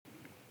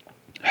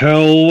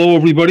Hello,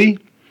 everybody.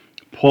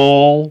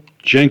 Paul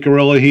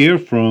Jancarella here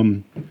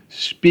from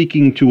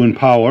Speaking to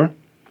Empower.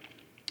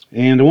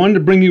 And I wanted to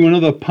bring you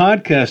another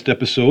podcast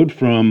episode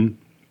from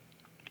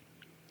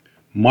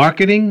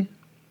Marketing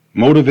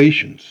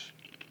Motivations.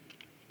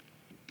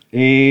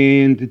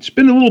 And it's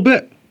been a little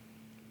bit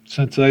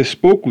since I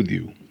spoke with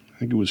you. I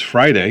think it was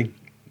Friday,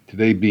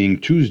 today being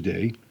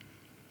Tuesday.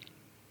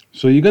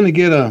 So you're going to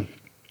get a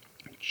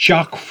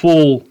chock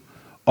full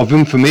of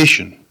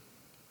information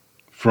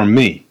from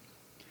me.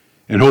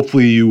 And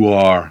hopefully you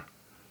are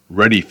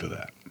ready for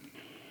that.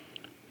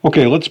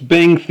 Okay, let's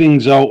bang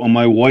things out on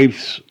my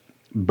wife's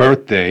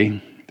birthday,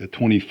 the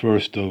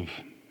 21st of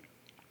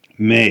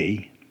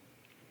May.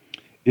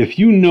 If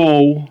you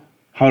know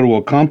how to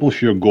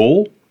accomplish your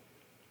goal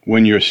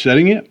when you're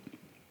setting it,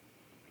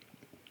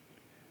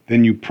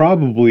 then you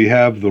probably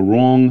have the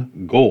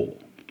wrong goal.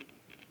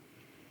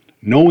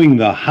 Knowing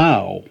the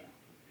how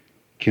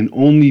can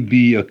only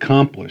be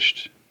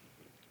accomplished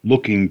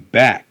looking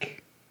back,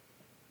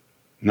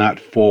 not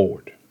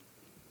forward.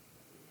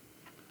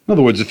 In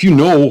other words, if you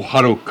know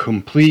how to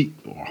complete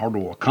or how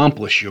to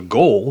accomplish your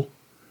goal,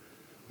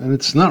 then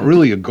it's not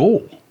really a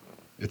goal.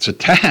 It's a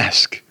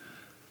task.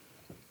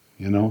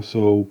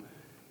 So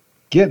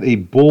get a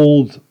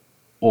bold,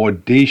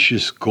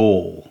 audacious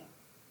goal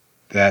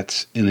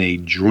that's in a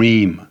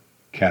dream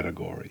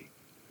category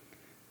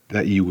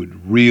that you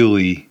would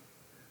really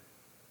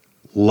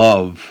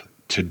love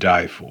to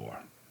die for.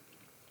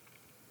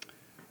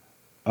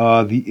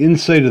 The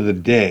insight of the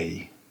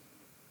day: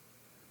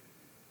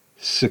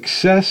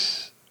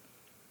 success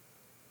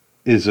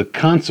is a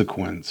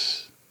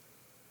consequence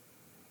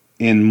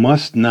and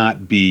must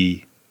not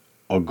be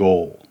a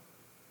goal.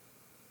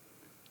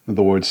 In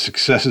other words,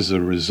 success is a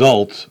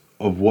result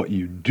of what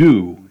you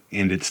do,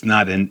 and it's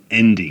not an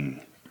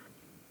ending.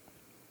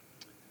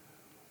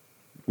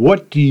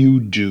 What do you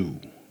do?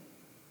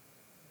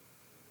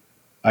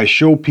 I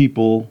show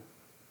people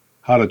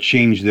how to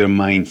change their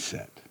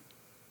mindset.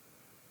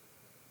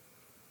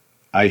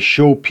 I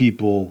show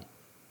people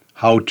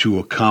how to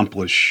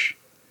accomplish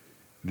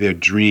their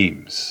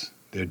dreams,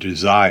 their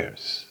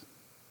desires.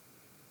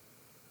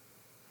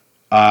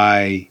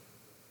 I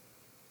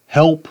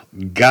help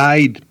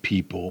guide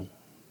people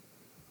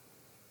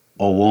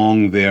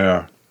along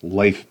their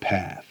life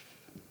path.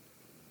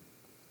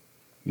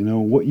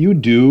 What you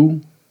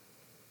do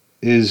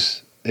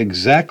is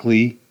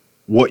exactly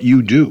what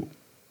you do.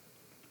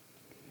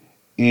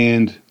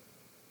 And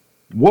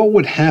what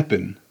would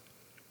happen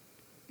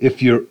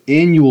if your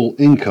annual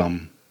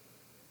income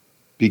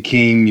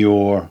became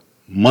your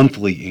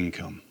monthly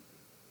income?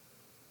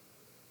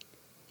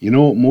 You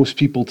know what most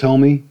people tell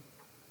me?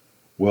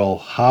 Well,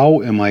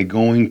 how am I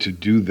going to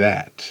do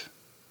that?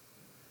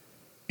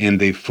 And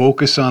they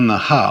focus on the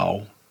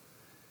how,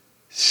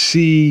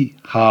 see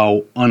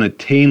how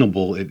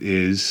unattainable it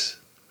is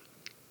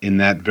in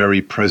that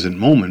very present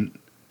moment,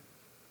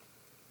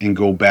 and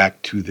go back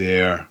to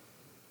their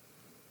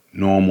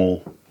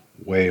normal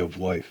way of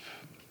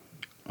life,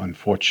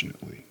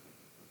 unfortunately.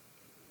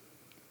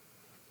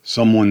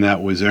 Someone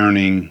that was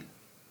earning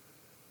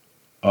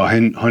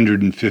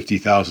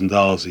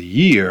 $150,000 a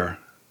year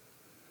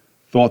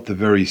thought the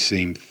very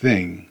same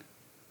thing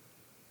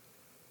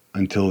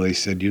until they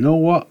said, you know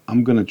what,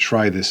 I'm going to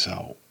try this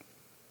out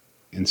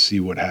and see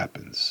what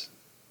happens.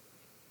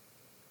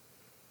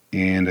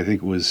 And I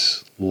think it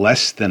was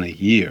less than a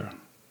year,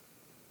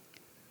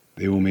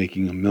 they were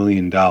making $1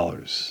 million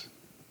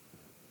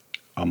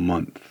a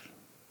month,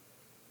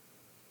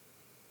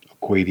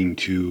 equating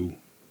to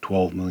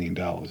 $12 million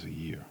a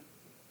year.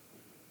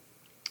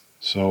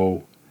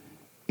 So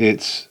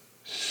it's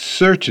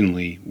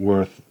certainly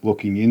worth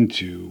looking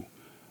into,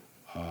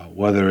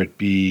 whether it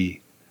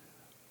be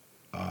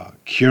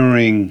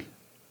curing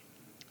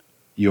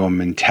your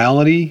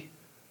mentality,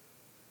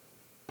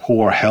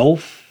 poor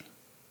health,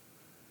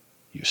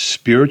 your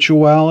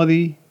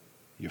spirituality,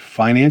 your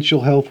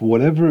financial health,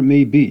 whatever it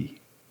may be.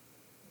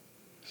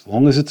 As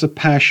long as it's a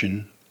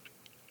passion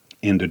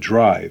and a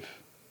drive,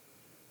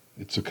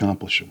 it's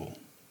accomplishable.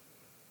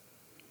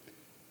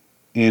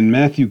 And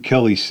Matthew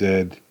Kelly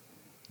said,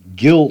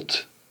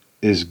 guilt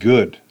is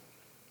good.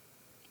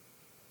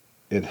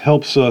 It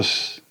helps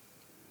us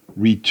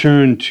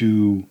return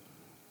to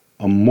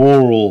a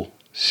moral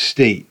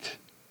state.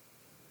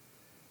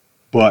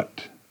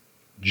 But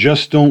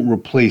just don't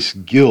replace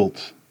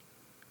guilt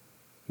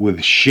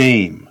with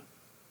shame,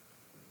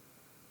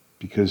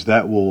 because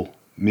that will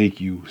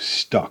make you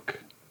stuck.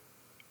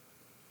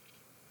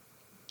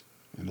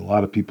 And a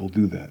lot of people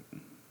do that.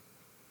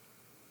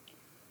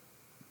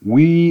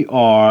 We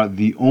are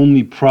the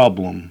only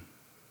problem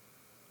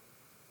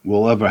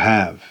we'll ever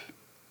have.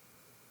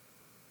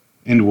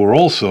 And we're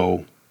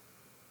also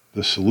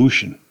the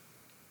solution.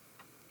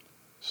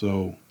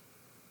 So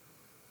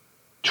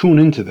tune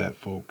into that,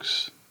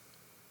 folks.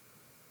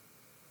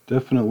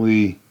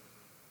 Definitely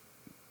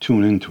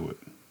tune into it.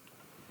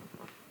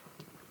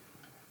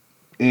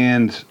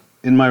 And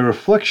in my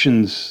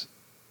reflections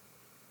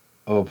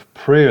of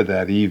prayer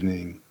that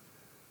evening,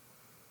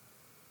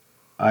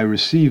 I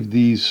received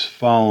these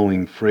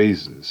following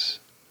phrases.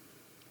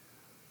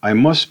 I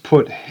must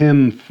put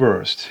him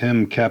first,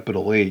 him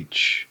capital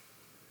H,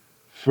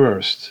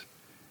 first.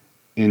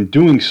 In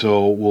doing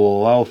so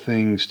will allow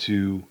things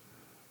to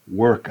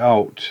work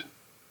out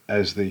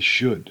as they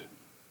should.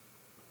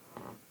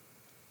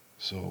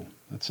 So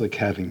that's like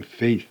having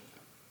faith.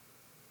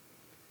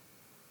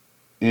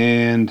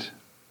 And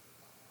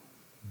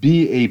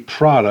be a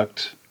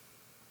product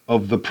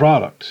of the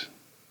product.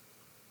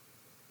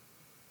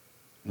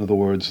 In other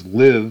words,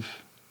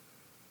 live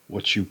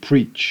what you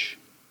preach.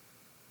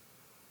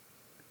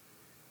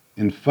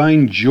 And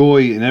find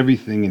joy in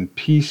everything and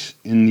peace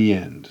in the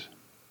end.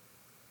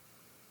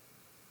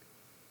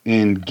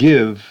 And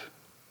give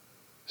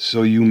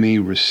so you may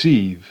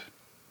receive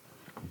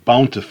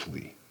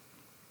bountifully.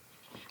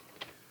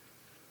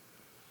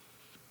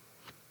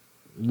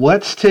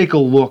 Let's take a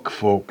look,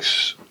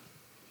 folks,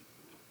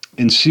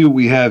 and see what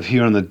we have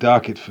here on the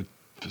docket for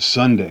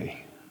Sunday.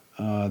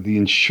 The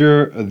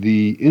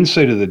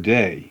insight of the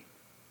day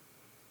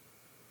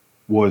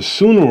was,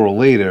 sooner or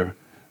later,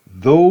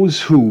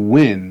 those who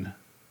win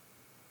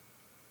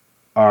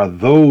are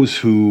those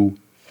who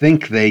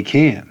think they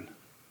can.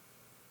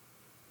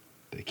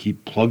 They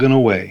keep plugging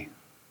away.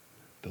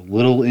 The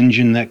little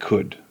engine that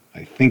could.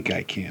 I think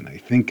I can,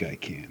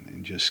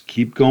 and just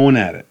keep going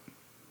at it.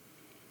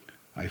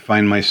 I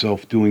find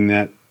myself doing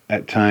that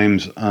at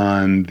times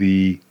on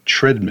the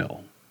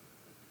treadmill,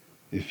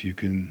 if you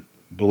can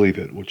believe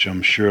it, which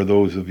I'm sure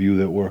those of you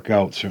that work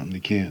out certainly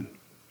can.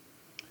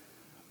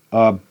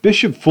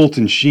 Bishop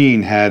Fulton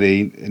Sheen had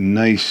a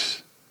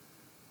nice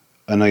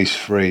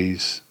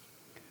phrase.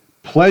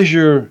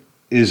 Pleasure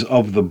is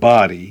of the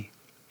body.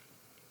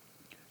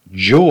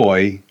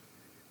 Joy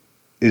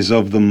is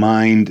of the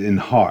mind and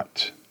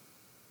heart.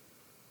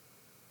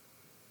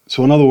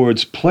 So in other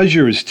words,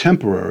 pleasure is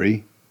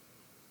temporary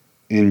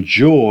and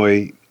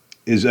joy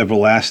is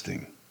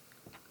everlasting.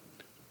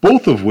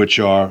 Both of which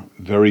are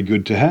very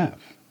good to have.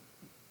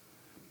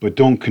 But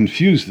don't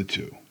confuse the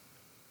two.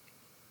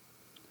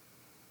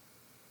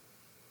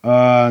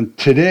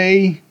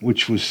 Today,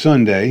 which was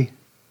Sunday,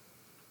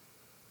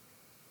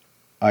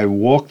 I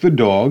walked the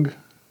dog,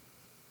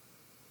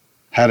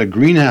 had a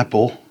green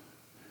apple,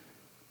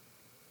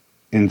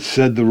 and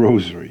said the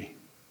rosary.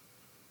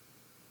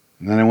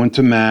 And then I went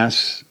to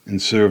Mass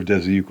and served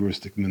as a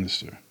Eucharistic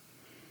minister.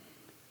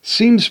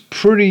 Seems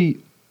pretty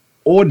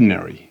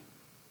ordinary,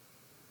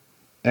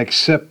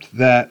 except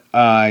that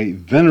I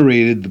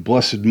venerated the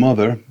Blessed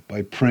Mother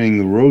by praying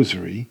the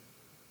rosary,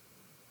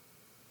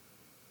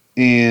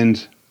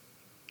 and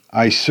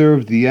I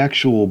served the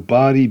actual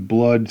body,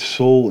 blood,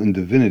 soul, and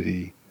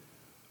divinity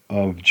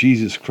of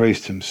Jesus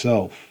Christ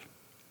himself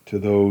to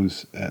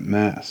those at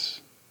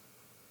Mass.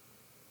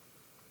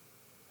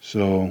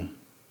 So,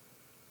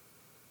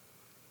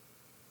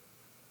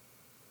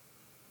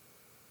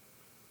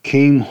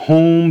 came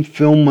home,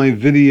 filmed my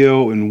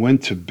video, and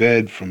went to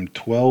bed from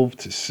 12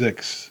 to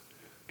 6.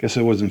 Guess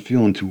I wasn't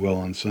feeling too well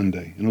on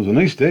Sunday. And it was a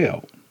nice day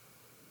out.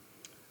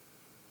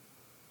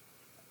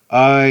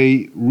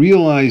 I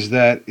realized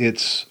that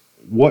it's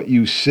what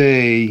you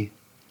say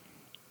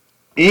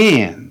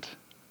and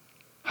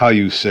how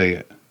you say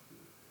it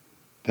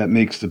that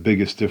makes the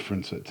biggest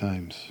difference at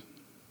times.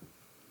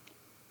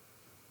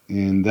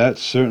 And that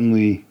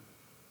certainly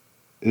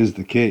is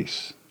the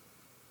case.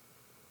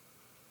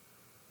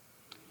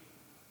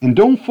 And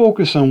don't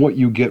focus on what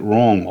you get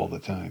wrong all the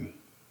time.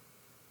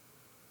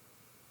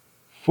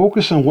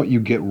 Focus on what you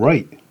get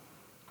right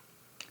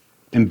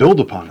and build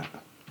upon it.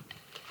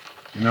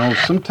 You know,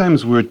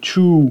 sometimes we're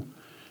too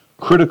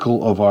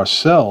critical of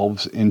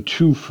ourselves and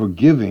too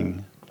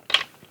forgiving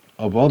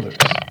of others.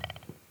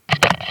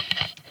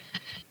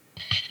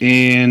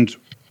 And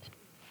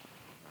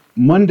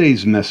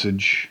Monday's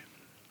message,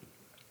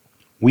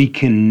 we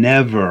can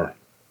never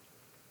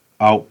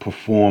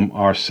outperform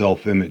our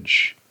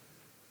self-image.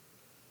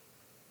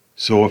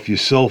 So if your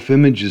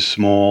self-image is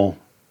small,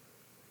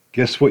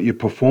 guess what your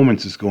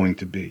performance is going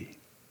to be?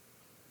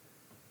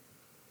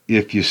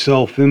 If your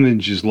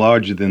self-image is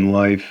larger than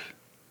life,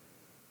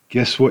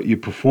 guess what your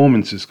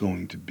performance is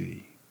going to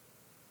be?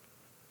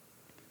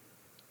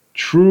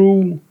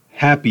 True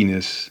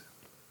happiness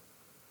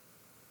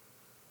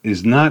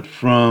is not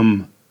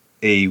from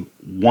a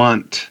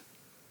want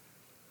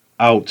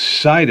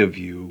outside of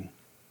you,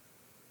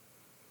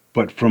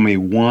 but from a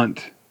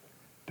want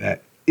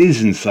that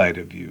is inside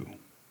of you.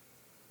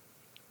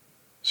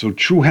 So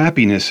true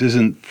happiness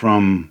isn't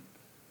from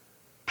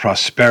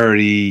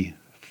prosperity,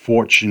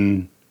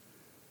 fortune,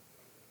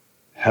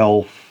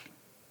 health.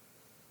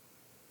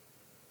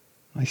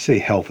 I say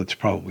health, it's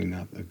probably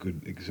not a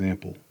good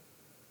example.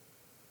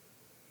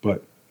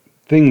 But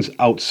things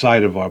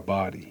outside of our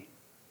body.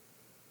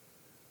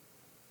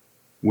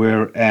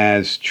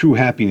 Whereas true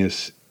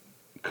happiness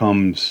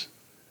comes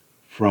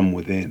from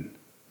within.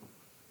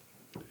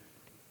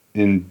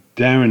 And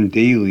Darren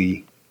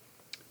Daly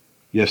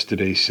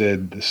yesterday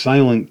said, the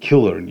silent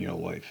killer in your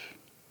life.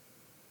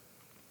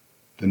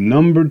 The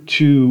number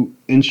 2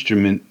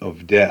 instrument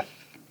of death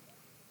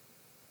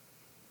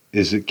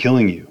Is it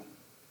killing you?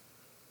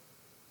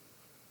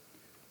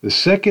 The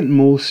second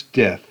most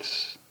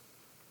deaths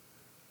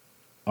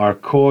are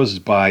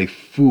caused by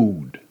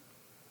food.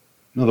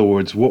 In other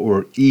words, what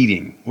we're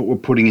eating, what we're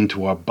putting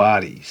into our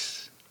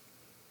bodies.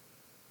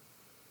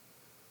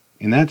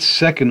 And that's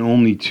second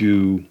only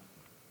to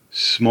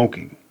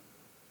smoking.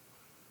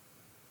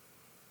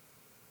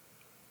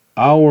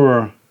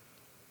 Our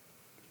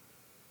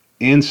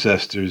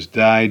ancestors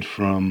died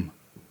from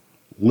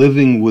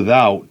living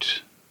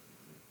without,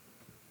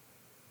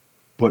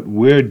 but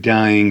we're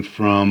dying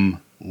from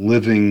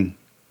living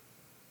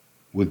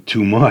with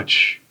too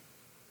much.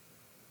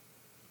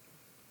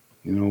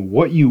 You know,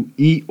 what you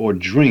eat or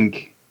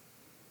drink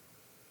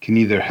can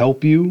either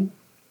help you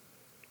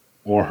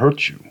or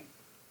hurt you.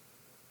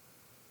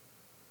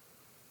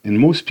 And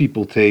most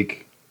people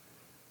take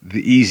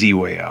the easy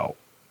way out,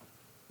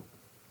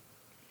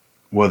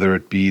 whether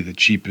it be the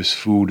cheapest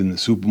food in the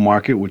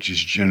supermarket, which is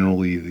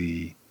generally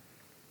the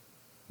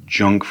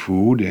junk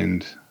food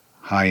and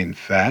high in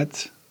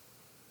fat,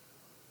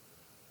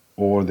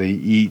 or they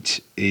eat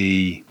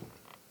a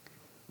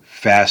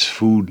fast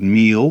food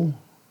meal,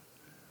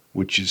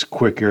 which is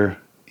quicker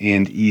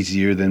and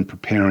easier than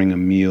preparing a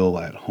meal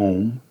at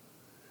home.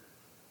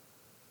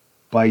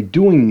 By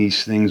doing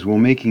these things, we're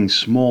making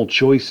small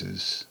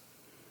choices,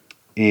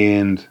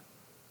 and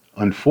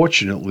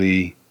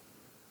unfortunately,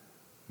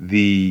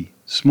 the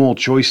small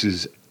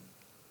choices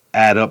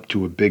add up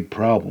to a big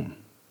problem.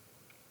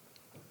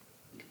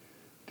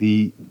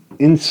 The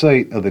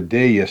insight of the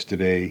day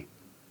yesterday: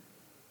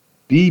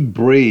 be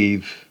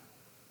brave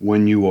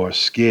when you are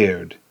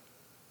scared,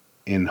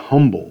 and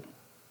humble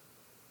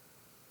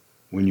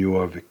when you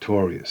are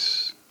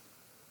victorious.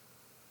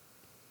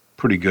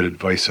 Pretty good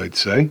advice, I'd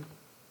say.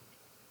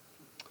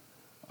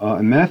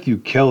 And Matthew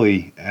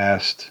Kelly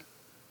asked,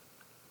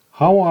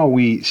 how are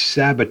we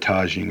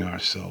sabotaging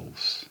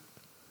ourselves?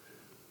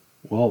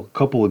 Well, a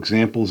couple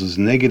examples is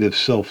negative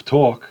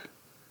self-talk,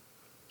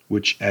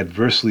 which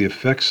adversely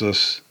affects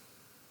us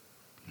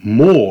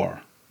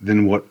more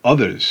than what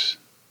others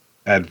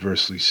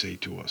adversely say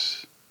to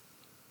us.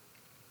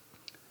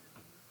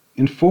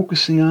 And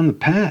focusing on the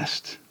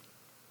past.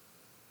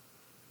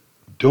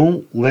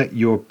 Don't let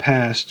your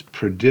past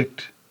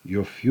predict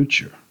your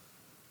future.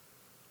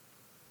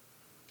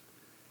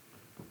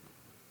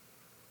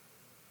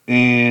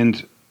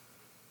 And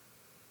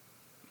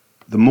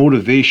the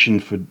motivation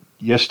for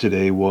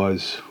yesterday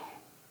was,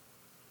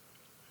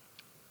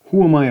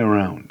 who am I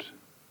around?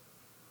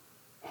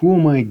 Who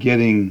am I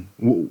getting?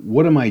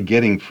 What am I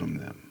getting from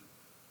them?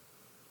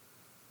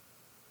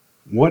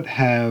 What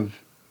have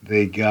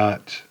they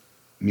got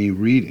me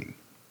reading?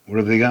 What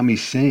have they got me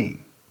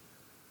saying?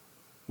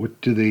 What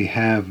do they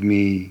have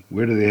me,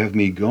 where do they have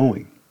me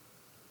going?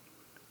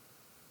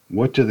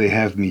 What do they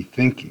have me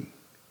thinking?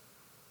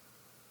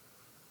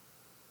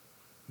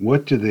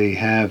 What do they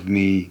have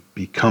me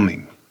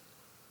becoming?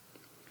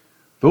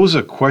 Those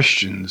are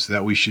questions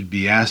that we should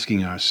be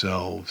asking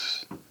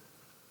ourselves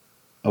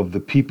of the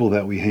people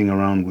that we hang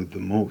around with the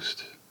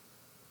most.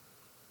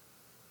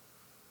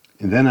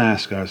 And then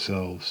ask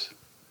ourselves,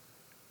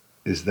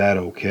 is that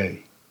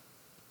okay?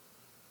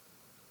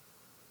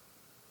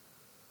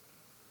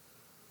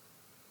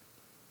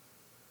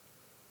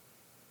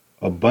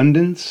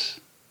 Abundance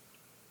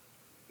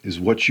is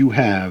what you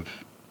have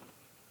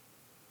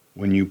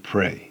when you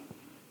pray.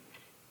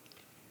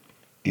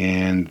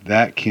 And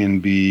that can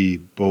be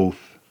both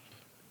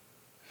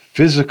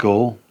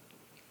physical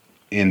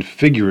and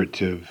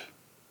figurative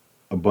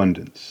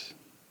abundance.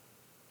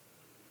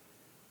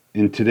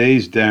 In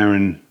today's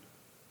Darren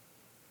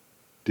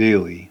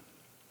Daily,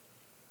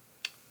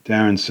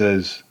 Darren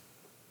says,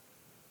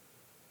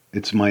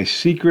 it's my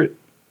secret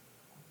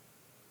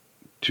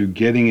to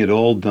getting it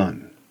all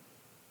done.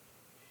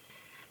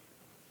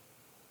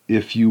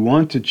 If you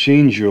want to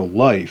change your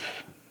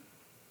life,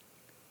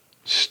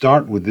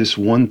 start with this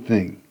one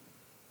thing.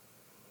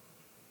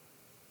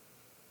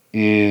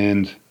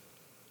 And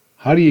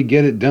how do you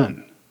get it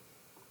done?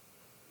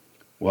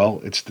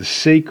 Well, it's the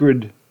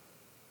sacred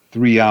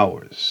 3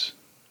 hours.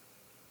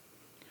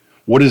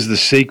 What is the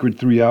sacred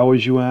 3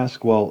 hours, you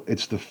ask? Well,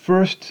 it's the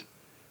first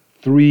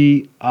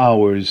 3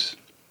 hours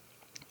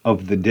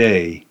of the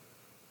day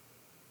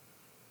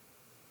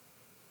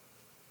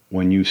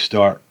when you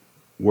start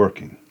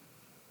working.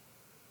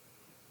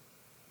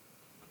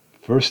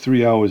 First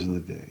 3 hours of the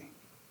day.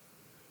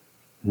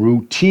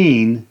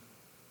 Routine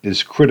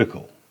is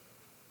critical.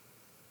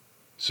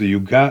 So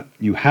you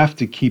have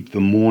to keep the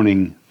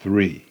morning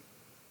 3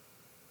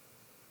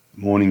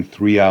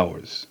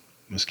 hours.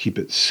 You must keep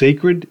it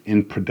sacred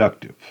and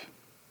productive.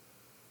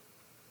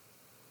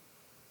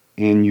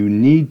 And you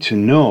need to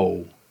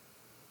know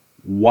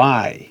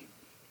why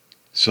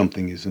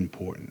something is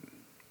important.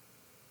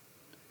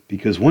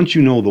 Because once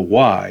you know the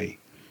why,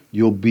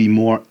 you'll be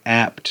more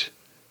apt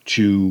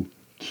to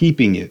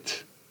keeping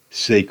it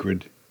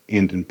sacred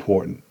and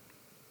important.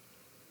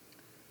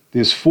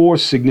 There's 4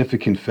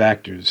 significant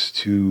factors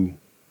to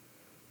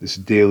this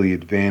daily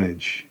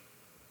advantage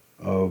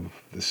of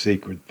the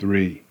sacred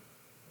 3,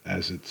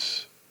 as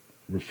it's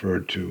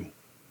referred to.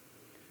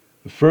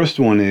 The first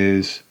one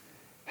is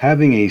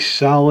having a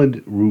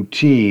solid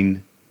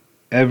routine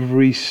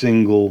every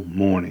single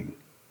morning.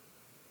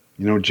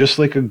 You know, just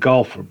like a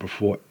golfer,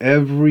 before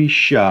every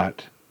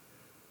shot,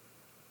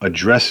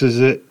 addresses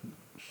it,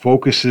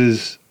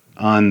 focuses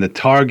on the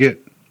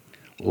target,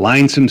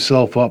 lines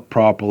himself up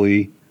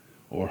properly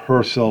or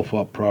herself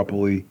up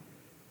properly,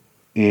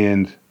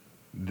 and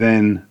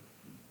then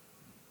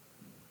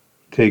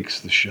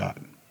takes the shot.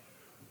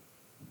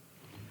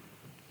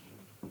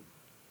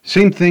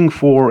 Same thing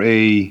for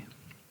a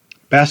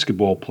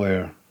basketball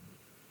player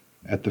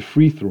at the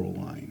free throw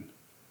line.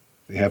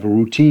 They have a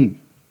routine.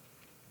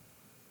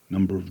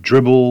 Number of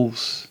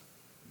dribbles,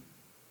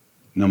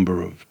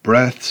 number of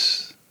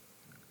breaths,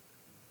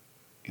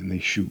 and they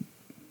shoot.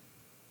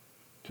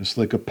 Just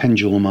like a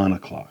pendulum on a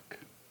clock.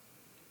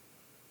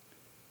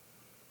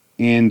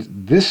 And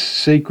this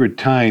sacred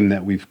time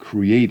that we've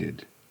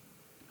created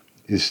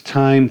is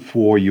time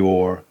for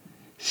your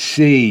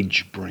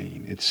sage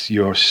brain. It's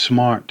your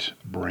smart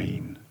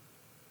brain.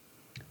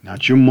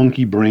 Not your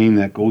monkey brain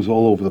that goes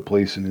all over the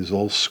place and is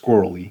all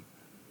squirrely,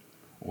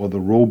 or the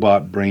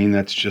robot brain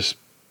that's just,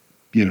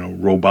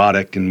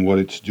 robotic in what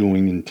it's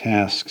doing in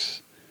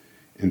tasks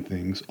and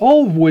things,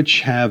 all of which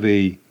have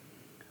a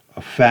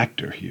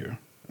factor here,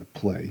 a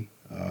play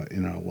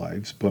in our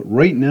lives. But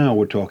right now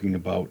we're talking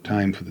about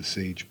time for the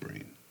sage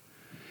brain.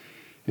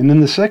 And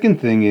then the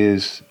second thing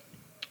is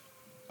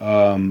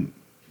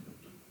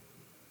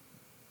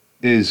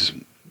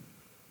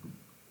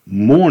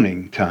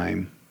morning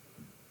time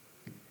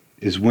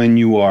is when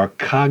you are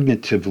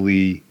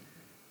cognitively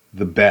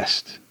the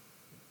best.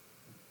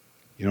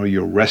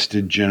 You're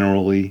rested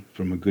generally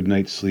from a good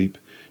night's sleep,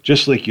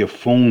 just like your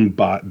phone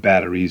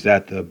battery's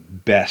at the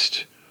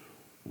best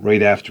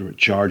right after it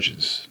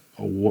charges,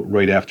 or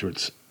right after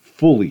it's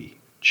fully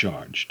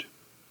charged.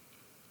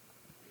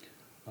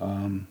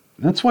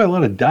 That's why a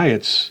lot of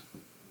diets,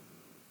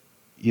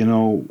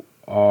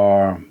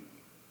 are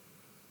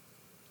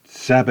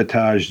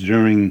sabotaged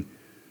during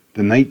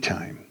the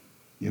nighttime.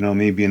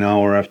 Maybe an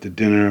hour after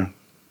dinner,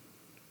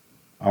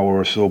 hour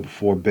or so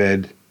before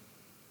bed,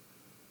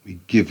 we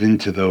give in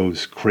to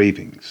those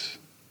cravings.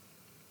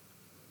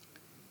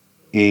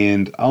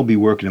 And I'll be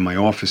working in my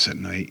office at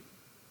night,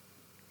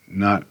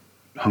 not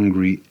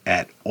hungry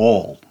at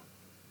all.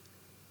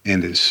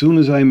 And as soon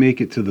as I make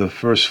it to the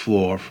first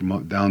floor from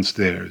up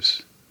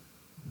downstairs,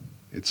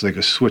 it's like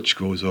a switch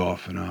goes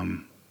off and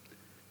I'm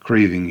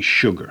craving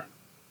sugar,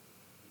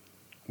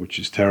 which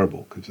is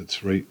terrible because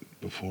it's right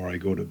before I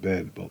go to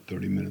bed, about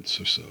 30 minutes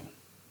or so.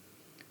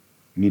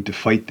 You need to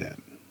fight that.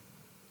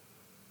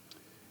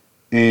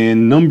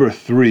 And number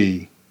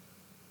 3,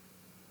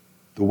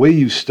 the way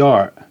you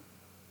start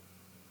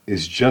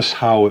is just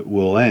how it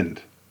will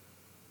end.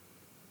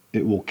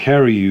 It will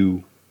carry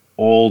you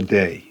all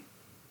day.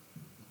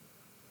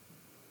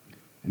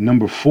 And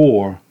number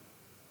 4,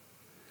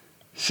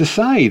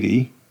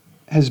 society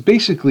has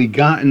basically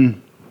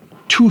gotten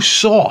too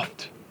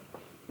soft.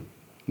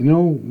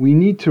 We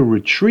need to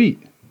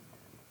retreat.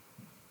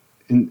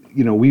 And,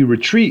 we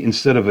retreat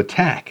instead of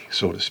attack,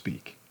 so to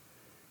speak.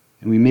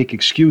 And we make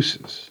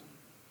excuses.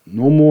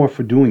 No more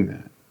for doing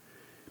that.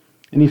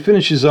 And he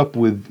finishes up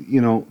with,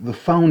 the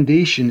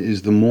foundation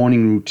is the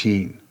morning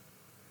routine.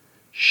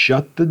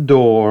 Shut the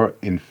door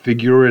and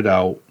figure it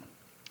out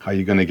how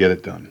you're going to get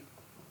it done.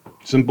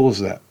 Simple as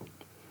that.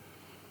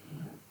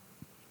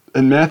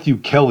 And Matthew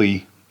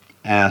Kelly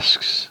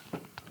asks,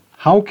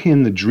 how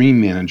can the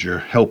dream manager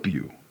help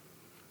you?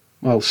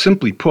 Well,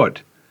 simply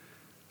put,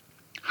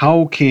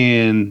 how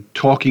can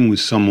talking with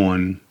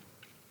someone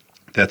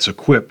that's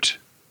equipped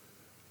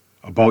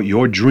about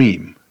your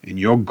dream and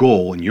your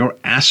goal and your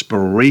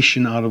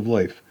aspiration out of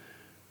life,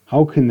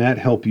 how can that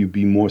help you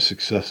be more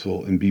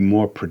successful and be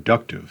more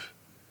productive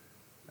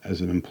as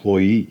an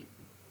employee?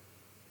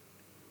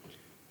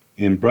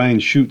 And Brian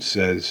Schutz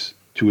says,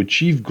 to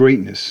achieve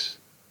greatness,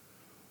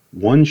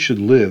 one should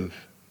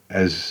live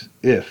as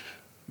if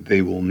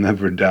they will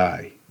never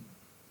die.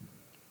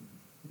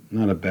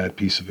 Not a bad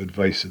piece of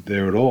advice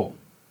there at all.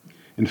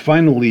 And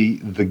finally,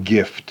 the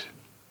gift.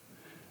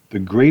 The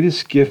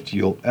greatest gift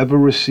you'll ever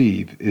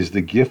receive is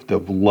the gift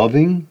of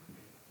loving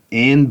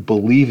and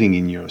believing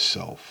in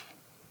yourself.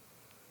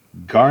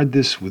 Guard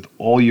this with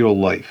all your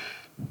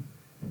life.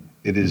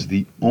 It is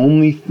the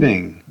only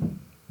thing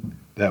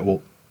that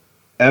will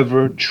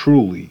ever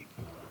truly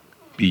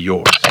be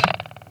yours.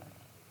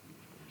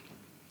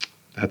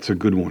 That's a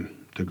good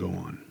one to go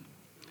on.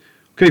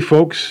 Okay,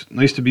 folks,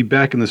 nice to be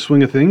back in the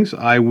swing of things.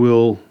 I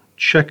will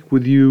check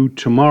with you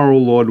tomorrow,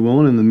 Lord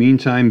willing. In the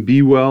meantime,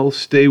 be well,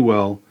 stay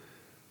well.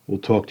 We'll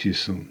talk to you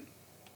soon.